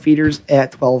 followed by feeders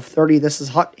at 12:30. This is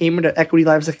Hot Eamon at Equity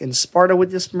Livestock in Sparta with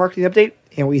this marketing update,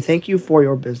 and we thank you for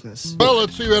your business. Well,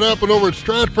 let's see what happened over at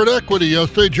Stratford Equity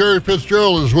yesterday. Jerry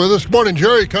Fitzgerald is with us. Good morning,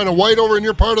 Jerry. Kind of white over in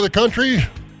your part of the country?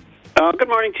 Good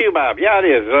morning to you, Bob. Yeah, it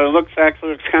is. Looks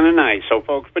kind of nice. So,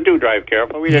 folks, but do drive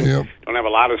careful. We don't have a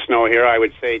lot of snow here. I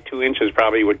would say 2 inches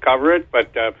probably would cover it.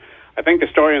 But I think the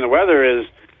story in the weather is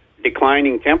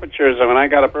declining temperatures. When I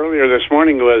got up earlier this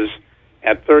morning was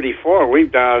at 34.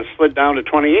 We've slid down to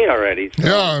 28 already. So.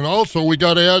 Yeah, and also we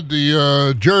got to add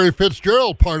the Jerry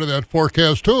Fitzgerald part of that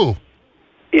forecast, too.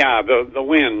 Yeah, the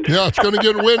wind. Yeah, it's going to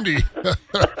get windy.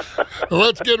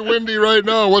 Let's get windy right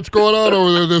now. What's going on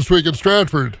over there this week in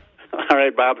Stratford? All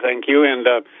right, Bob, thank you. And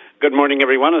good morning,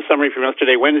 everyone. A summary from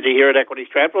yesterday, Wednesday, here at Equity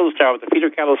Stratford. We'll start with the feeder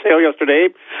cattle sale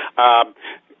yesterday.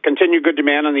 Continued good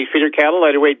demand on these feeder cattle.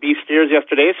 Lighter weight beef steers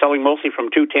yesterday, selling mostly from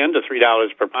 $2.10 to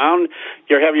 $3 per pound.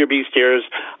 Your heavier beef steers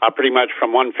pretty much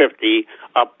from $1.50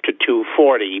 up to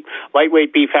 $2.40.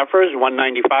 Lightweight beef heifers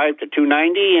 $1.95 to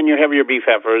 $2.90, and your heavier beef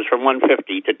heifers from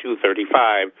 $1.50 to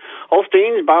 $2.35.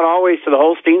 Holsteins, about always to the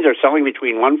Holsteins, are selling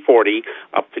between $1.40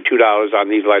 up to $2 on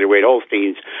these lighter weight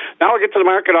Holsteins. Now we'll get to the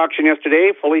market auction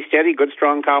yesterday. Fully steady, good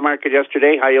strong cow market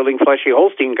yesterday. High yielding fleshy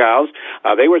Holstein cows,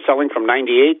 they were selling from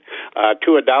 $98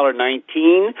 to $1.19.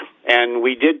 And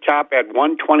we did top at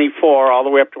 $124, all the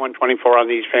way up to $124 on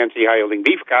these fancy high-yielding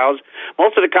beef cows.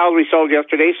 Most of the cows we sold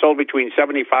yesterday sold between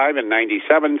 75 and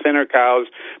 97. Thinner cows,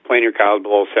 plainer cows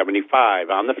below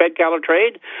 75. On the fed cattle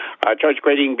trade, choice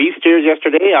grading beef steers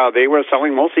yesterday, they were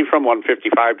selling mostly from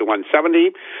 $155 to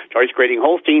 $170. Choice grading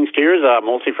Holstein steers,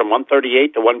 mostly from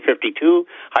 $138 to $152.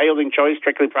 High-yielding choice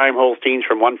strictly prime Holsteins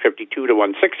from $152 to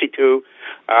 $162.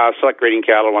 Select grading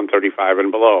cattle $135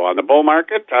 and below. On the bull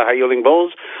market, high-yielding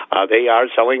bulls, they are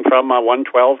selling from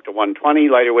 $112 to $120.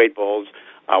 Lighter weight bulls,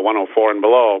 $104 and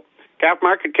below. Calf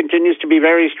market continues to be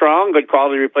very strong. Good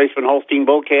quality replacement Holstein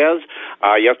bull calves.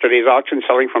 Yesterday's auction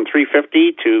selling from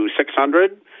 $350 to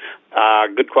 $600.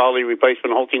 Good quality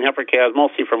replacement Holstein heifer calves,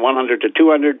 mostly from $100 to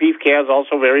 $200. Beef calves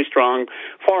also very strong,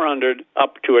 $400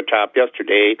 up to a top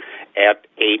yesterday at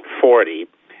 $840.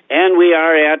 And we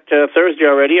are at Thursday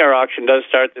already. Our auction does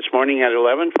start this morning at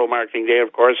 11, full marketing day,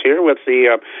 of course, here with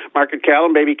the market cattle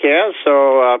and baby calves.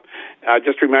 So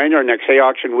just a reminder, our next hay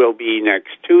auction will be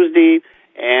next Tuesday,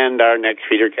 and our next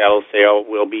feeder cattle sale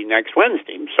will be next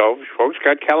Wednesday. So, folks,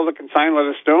 got cattle to consign, let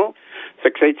us know.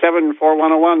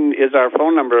 687-4101 is our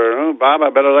phone number. Oh, Bob,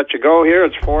 I better let you go here.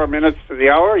 It's 4 minutes to the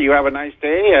hour. You have a nice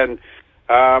day, and,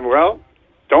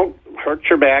 don't hurt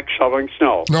your back shoveling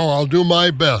snow. No, I'll do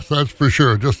my best, that's for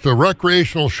sure. Just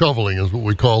recreational shoveling is what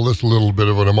we call this little bit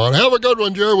of an amount. Have a good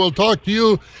one, Jerry. We'll talk to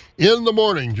you in the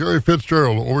morning. Jerry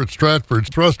Fitzgerald over at Stratford.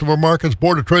 The rest of our markets,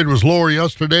 Board of Trade was lower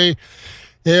yesterday,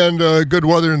 and good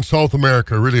weather in South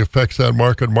America really affects that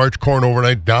market. March corn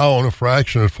overnight down a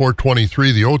fraction at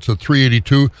 4.23. The oats at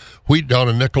 3.82. Wheat down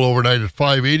a nickel overnight at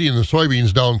 5.80, and the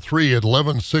soybeans down 3 at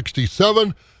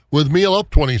 11.67. With meal up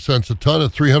 20 cents a ton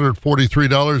at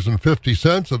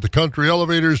 $343.50 at the country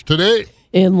elevators today.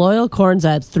 In Loyal, corn's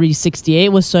at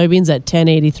 $3.68 with soybeans at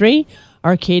 $10.83.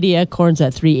 Arcadia, corn's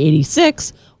at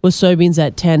 $3.86 with soybeans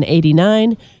at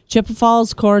 $10.89. Chippewa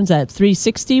Falls, corn's at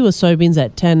 $3.60 with soybeans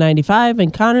at $10.95.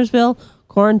 And Connorsville,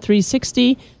 corn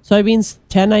 $3.60, soybeans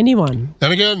 $10.91.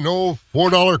 And again, no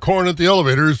 $4 corn at the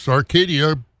elevators.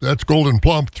 Arcadia, that's Golden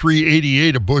Plump,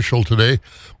 $3.88 a bushel today.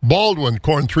 Baldwin,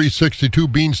 corn $3.62,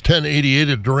 beans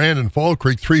 $10.88 at Durand and Fall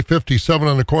Creek, $3.57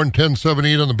 on the corn,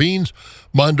 $10.78 on the beans.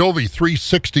 Mondovi,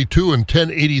 $3.62 and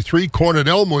 $10.83. Corn at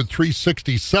Elmwood,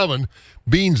 $3.67,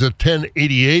 beans at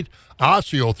 $10.88.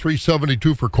 Osseo,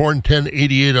 $3.72 for corn,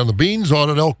 $10.88 on the beans. On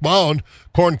at Elk Mound,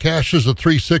 corn cashes at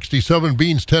 $3.67,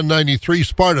 beans $10.93.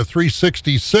 Sparta,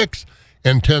 $3.66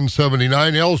 and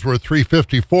 $10.79. Ellsworth,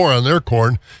 $3.54 on their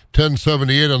corn,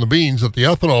 $10.78 on the beans. At the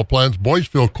ethanol plants,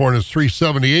 Boyceville corn is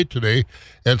 $3.78 today.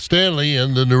 At Stanley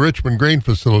and the New Richmond Grain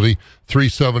Facility,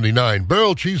 $3.79.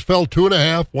 Barrel cheese fell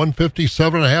 2.5,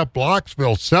 $1.57.5. Blocks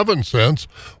fell 7 cents,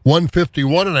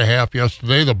 $1.51.5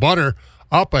 yesterday. The butter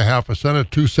up 0.5 cent at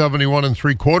 $2.71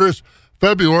 3/4.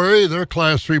 February, their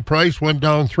Class 3 price went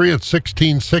down 3 at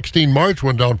 $16.16. March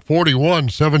went down 41,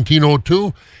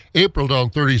 $17.02. April down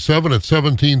 37 at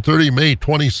 $17.30. May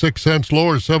 26 cents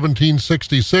lower,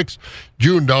 $17.66.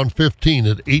 June down 15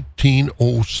 at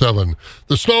 $18.07.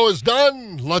 The snow is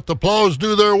done. Let the plows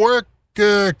do their work.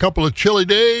 A couple of chilly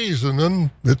days, and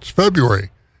then it's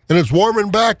February. And it's warming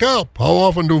back up. How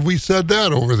often have we said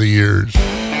that over the years?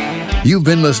 You've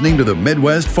been listening to the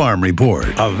Midwest Farm Report,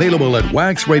 available at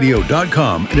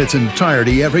waxradio.com in its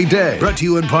entirety every day. Brought to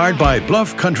you in part by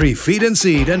Bluff Country Feed and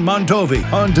Seed and Mondovi.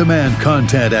 On-demand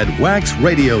content at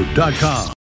waxradio.com.